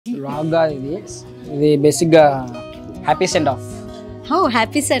రాగా ఇది బేసిక్ గా happy send off. How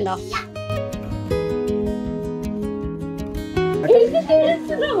happy send off.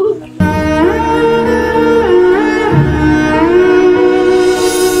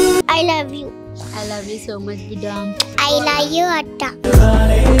 I love you. I love you so much, Bidda. I love you, Atta.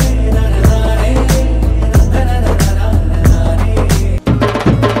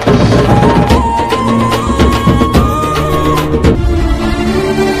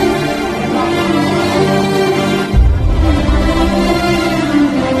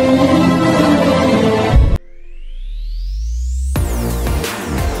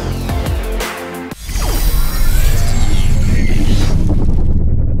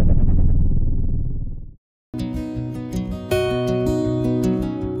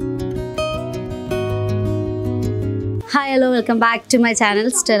 Hi hello welcome back to my channel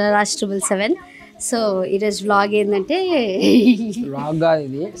Stellaraj.brands. So ఈరోజు vlog ఏంటంటే రాగా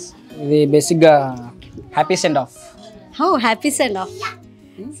ఇది basic గా happy send off. How happy send off.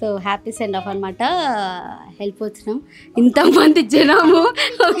 So happy send off అనమాట. వెళ్ళిపోతున్నాం ఇంతమంది జనము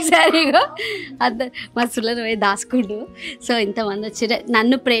ఒకసారిగా మా సుళ్ళను పోయి దాచుకుంటూ. సో ఇంతమంది వచ్చారు,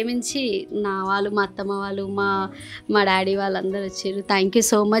 నన్ను ప్రేమించి నా వాళ్ళు, మా అత్తమ్మ వాళ్ళు, మా డాడీ వాళ్ళందరూ వచ్చారు. Thank you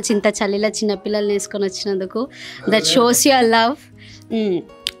so much. ఇంత చలిలో చిన్నపిల్లల్ని వేసుకొని వచ్చినందుకు. That shows your love.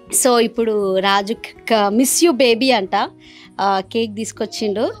 So ఇప్పుడు రాజు మిస్ యూ బేబీ అంట కేక్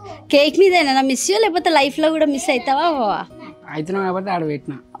తీసుకొచ్చిండు. కేక్ మీద ఏమైనా మిస్ యూ లేకపోతే లైఫ్లో కూడా మిస్ అవుతావా? అవుతున్నాం కాబట్టి ఆడ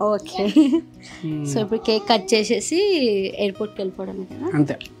పెట్టినా. ఓకే. సో ఇప్పుడు కేక్ కట్ చేసేసి ఎయిర్పోర్ట్కి వెళ్ళిపోవడమే కదా?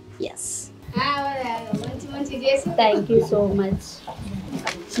 అంతే. Yes. Thank you so much.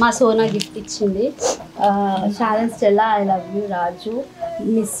 మా సోనా గిఫ్ట్ ఇచ్చింది. Sharon, Stella, I love you Raju,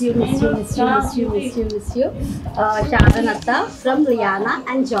 miss you miss you miss you miss you miss you miss you. Sharon అత్త from రియానా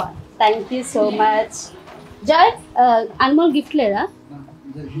and Joy. Thank you so much. Joy, Anmol gift లేదా?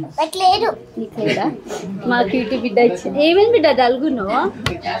 లేదు. నీకు లేదా? మా cutie బిడ్డ ఇచ్చింది. ఏమైంది బిడ్డ డల్గున్నావు?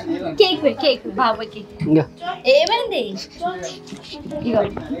 కేక్ కేక్ బాబాకి ఏమైంది? ఇగో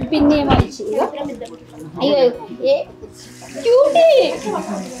పిన్ని ఏమో ఇచ్చి. ఇగో ఏ క్యూటీ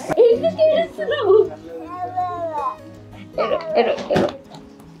ఎందుకు ఏడుస్తున్నావు? ఏడో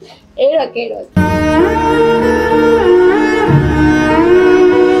ఏడో ఏడో.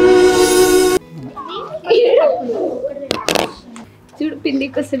 చూడు పిన్ని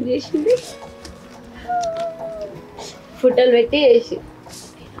కోసం చేసింది. ఫోటోలు పెట్టి వేసి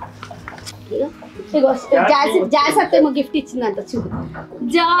జాస్ అత్తేమో గిఫ్ట్ ఇచ్చిందంట. చూడు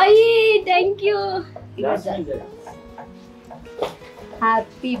జాయి, thank you.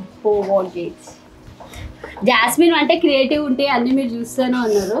 Happy birthday. Jasmine అంటే క్రియేటివ్ ఉంటే అన్నీ మీరు చూస్తూనే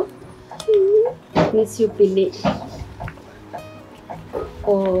ఉన్నారు. మిస్ యూ పిన్ని.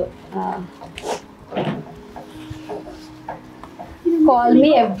 ఓ call me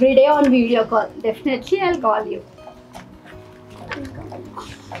every day on video call. Definitely I'll call you.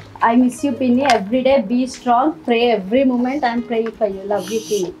 I miss you Pinny. Every day be strong, pray every moment. I'm praying for you. Love you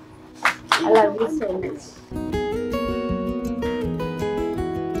Pinny. I love you so much.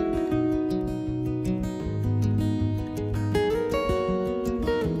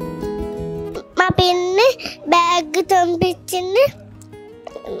 మా పిన్ని bag పంపించింది.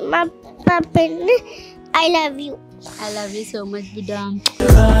 మా పిన్ని I love you. I love you so much, Bidda.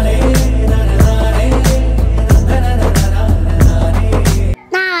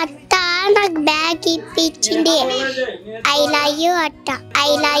 నా అత్త నాకు bag ఇప్పించింది. I love you అత్త. I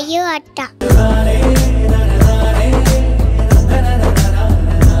love you అత్త.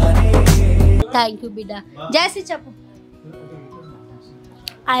 Thank you, Bidda. Jasi chappu.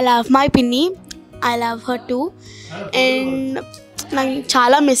 I love my Pinny. I love her too. And నాకు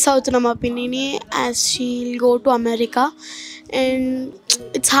చాలా మిస్ అవుతున్నా మా పిన్నిని as she'll go to America. And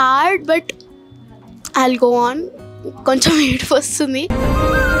it's hard but I will go on. కొంచెం ఏడుపు వస్తుంది.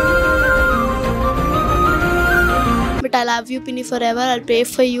 But I love you పిన్ని for ever. I pray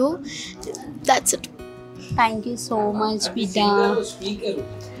for you. That's it. Thank you so much, Bidda.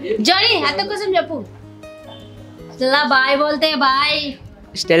 Johnny, అత్త కోసం చెప్పు. Stella bye बोलते bye.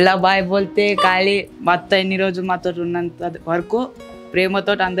 Stella bye బోల్తే ఖాళీ మా అత్త ఎన్ని రోజులు మాతో ఉన్నంత వరకు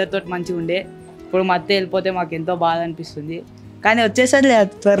ప్రేమతో అందరితో మంచిగా ఉండే. ఇప్పుడు మా అత్త వెళ్ళిపోతే మాకు ఎంతో బాధ అనిపిస్తుంది. కానీ వచ్చేసరిలే,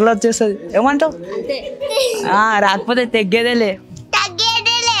 త్వరలో వచ్చేస్తుంది. ఏమంటావు? రాకపోతే తెగ్గేదేలే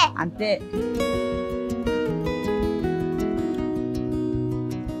అంతే.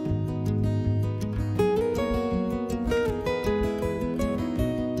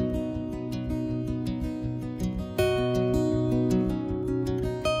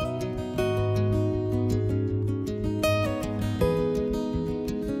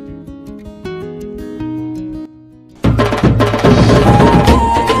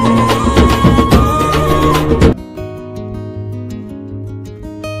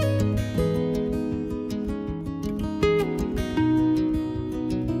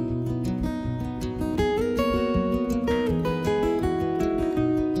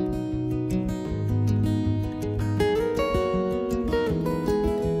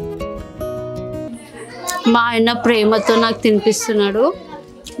 మా ఆయన ప్రేమతో నాకు తినిపిస్తున్నాడు.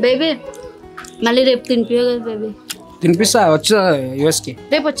 బేబీ మళ్ళీ రేపు తినిపించవు కదా బేబీ? తినిపిస్తా, వచ్చా యూఎస్కి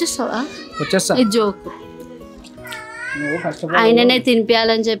రేపు వచ్చేస్తావా? వచ్చేస్తా. ఇది జోక్. ఆయననే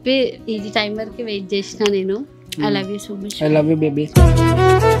తినిపించాలని చెప్పి ఈ టైం వరకు వెయిట్ చేసిన నేను. I love you so much. I love you baby.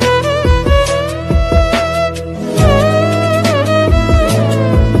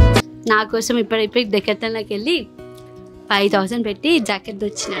 నా కోసం ఇప్పుడైపోయి డెకత్లాకి వెళ్ళి 5,000 పెట్టి జాకెట్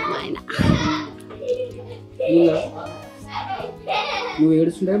తెచ్చినాడు మా ఆయన. నువ్వు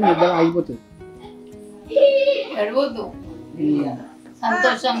ఏడుస్తుంటే మీ ఇద్దరు ఆగిపోతుంది.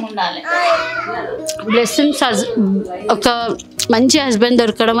 సంతోషంగా ఉండాలి. బ్లెస్సింగ్స్, ఒక మంచి హస్బెండ్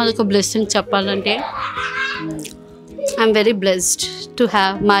దొరకడం అది ఒక బ్లెస్సింగ్ చెప్పాలంటే. I'm very blessed to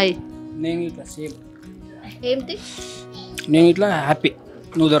have my. నేను ఇట్లా సేమ్. ఏంటి? నేను ఇట్లా హ్యాపీ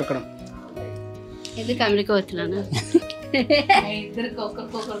నువ్వు దొరకడం. ఎందుకు అమెరికా వచ్చినాను? ఇద్దరికి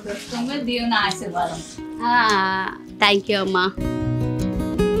ఒక్కొక్కరు దొరుకుతుంది. దేవుని ఆశీర్వాదం. థ్యాంక్ యూ అమ్మా.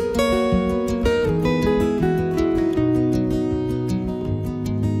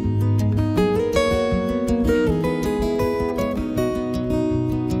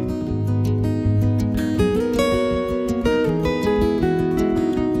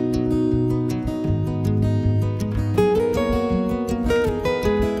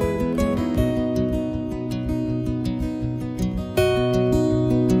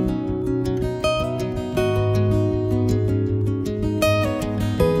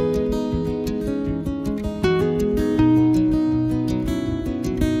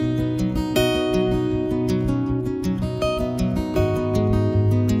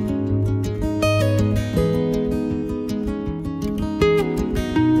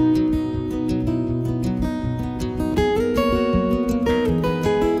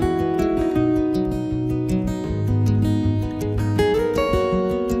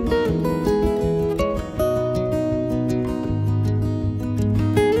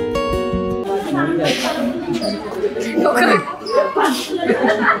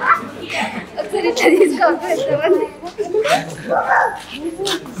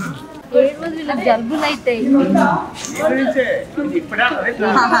 జలుబులు అయితే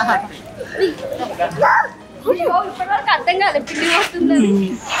అర్థం కాలేదు. పిల్లి వస్తుందని.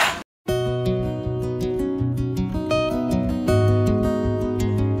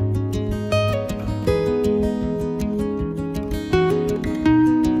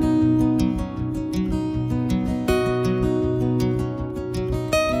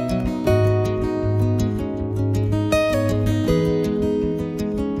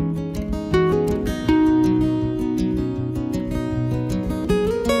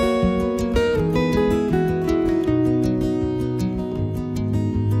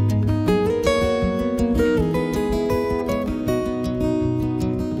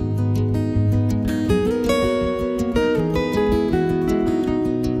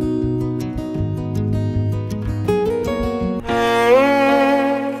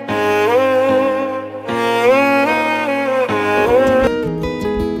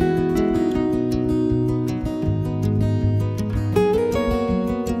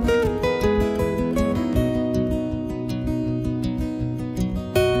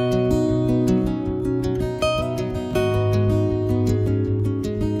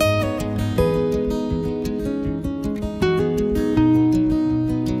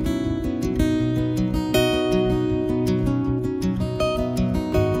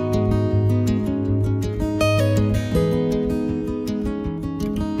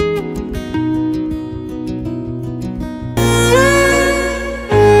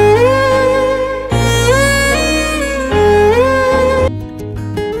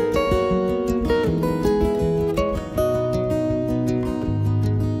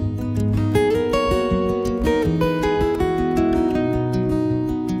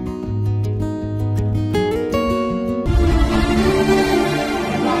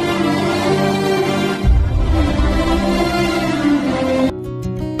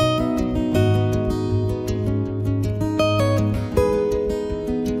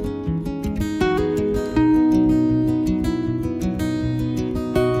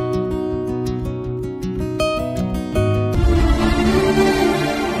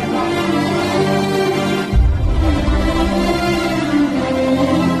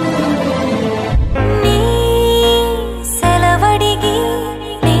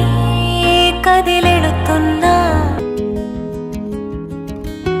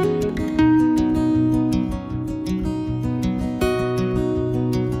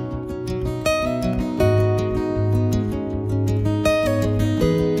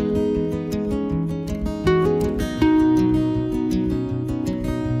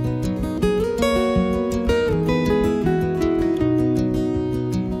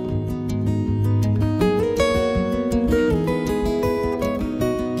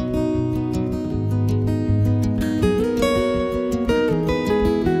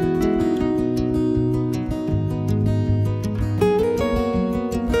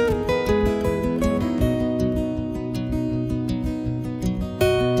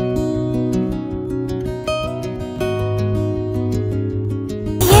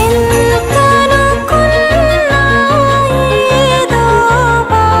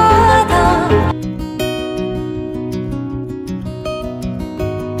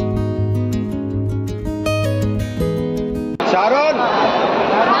 Sharon,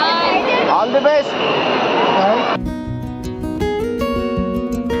 all the best.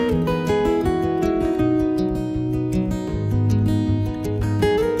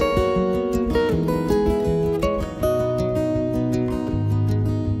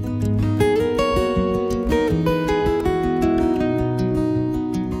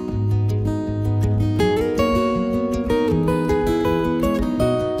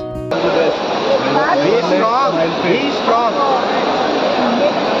 Be strong.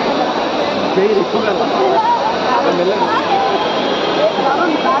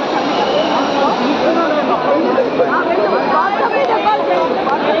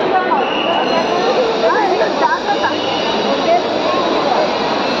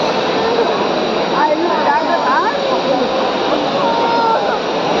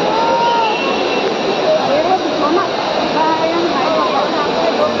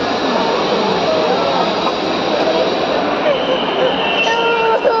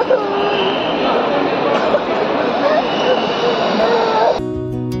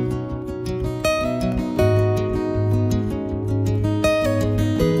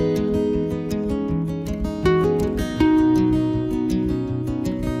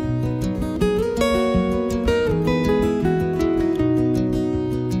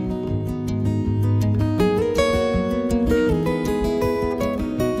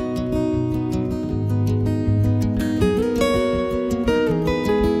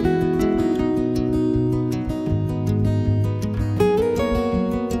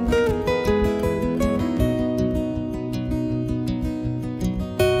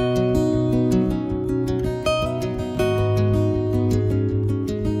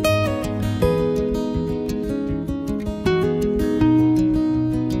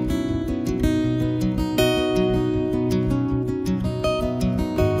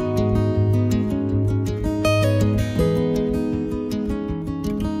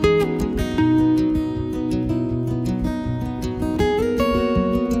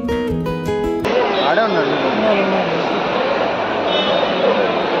 I don't know.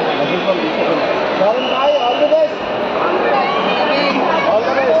 Sharon bhai, all the best. All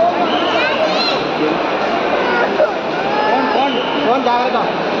the best. Phone, jagrata.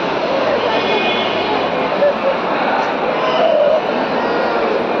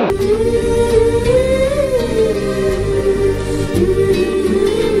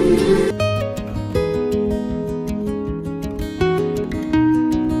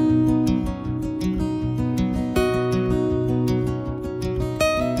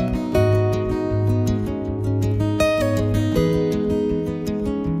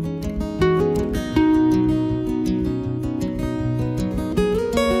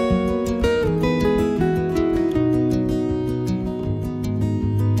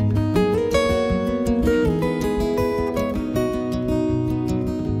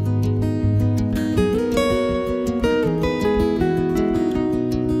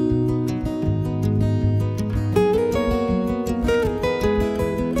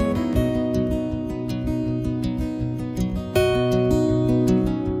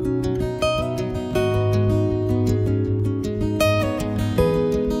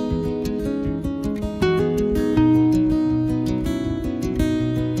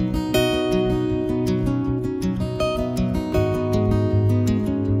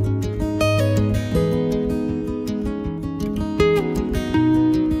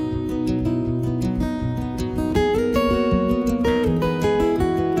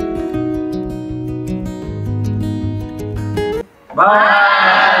 Bye.